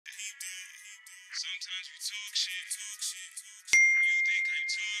Sometimes we talk shit. You think I'm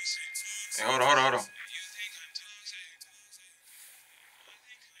toxic. Hey, hold on. You think I'm toxic.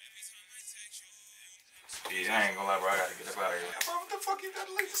 Yeah, I ain't gonna lie, bro. I gotta get up out of here. Bro, what the fuck you gotta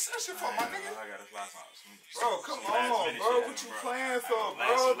leave the session for, my nigga? I gotta fly some. Bro, come on, bro. What you playing for,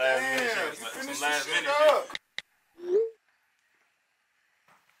 bro? Damn, finish this shit up.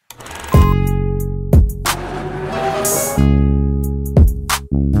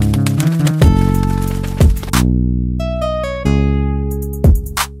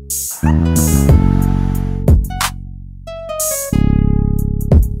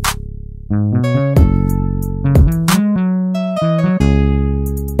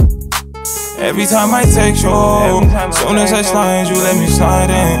 Every time I text you, soon as I slide, you let me slide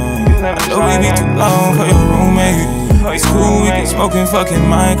in. I know we be too long for your roommate. It's cool, we can smoke and fucking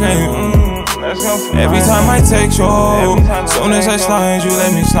migrate. Every time I text you, soon as I slide, you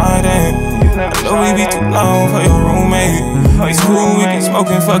let me slide in. I know we be too long for your roommate. It's cool, we can smoke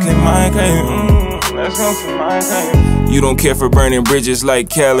and fucking migrate. You don't care for burning bridges like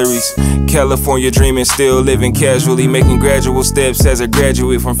calories. California dreaming, still living casually, making gradual steps as a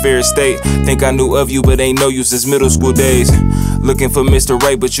graduate from Fair State. Think I knew of you, but ain't know you since middle school days. Looking for Mr.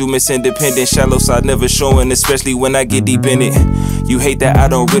 Right, but you miss independent. Shallow side never showing, especially when I get deep in it. You hate that I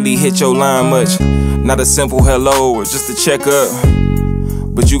don't really hit your line much. Not a simple hello or just a check up.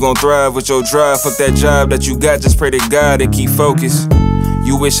 But you gon' thrive with your drive. Fuck that job that you got, just pray to God and keep focused.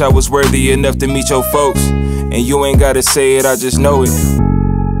 You wish I was worthy enough to meet your folks, and you ain't gotta say it, I just know it.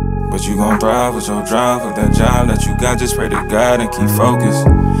 But you gon' thrive with your drive. Fuck that job that you got, just pray to God and keep focused.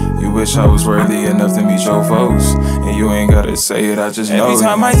 You wish I was worthy enough to meet your folks, and you ain't gotta say it, I just know it. Every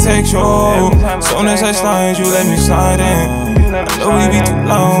time I text you, soon as I slide, you let me slide in. I know we be too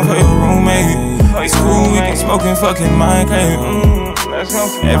long for your roommate. It's cool, we can smoke and fucking migrate.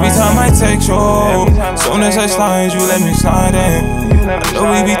 Every time I text you, soon as I slide, you let me slide in. I know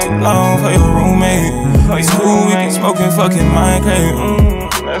we be too long for your roommate. It's cool, we can smoke and fucking migrate.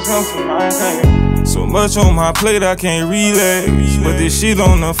 So much on my plate I can't relax, but this shit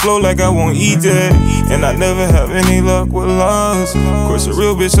on the floor like I won't eat that. And I never have any luck with loss. Of course a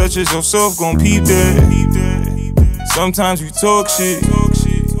real bitch such as yourself gon' peep that. Sometimes we talk shit.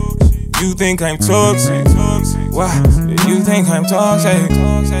 You think I'm toxic. Why? You think I'm toxic?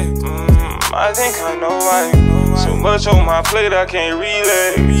 I think I know why. So much on my plate I can't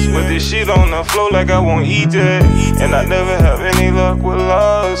relax, but this shit on the floor like I won't eat that. And I never have any luck with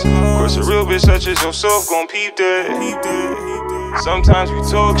loss. Of course a real bitch such as yourself gon' peep that. Sometimes we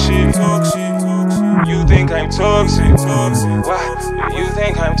talk shit. You think I'm toxic. Why? You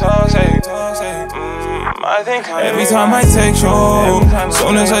think I'm toxic? I think I Every time I text you,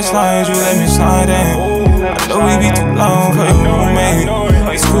 soon as I slide, you let me slide in. I know we be too long for your roommate.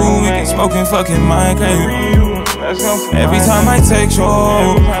 It's cool, we can smoke and fucking migrate. Every time I text you,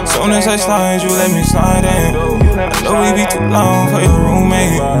 soon as I slide, you let me slide in. I know we be too long for your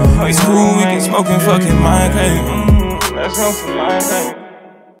roommate. It's cool, we can smoke and fucking migrate.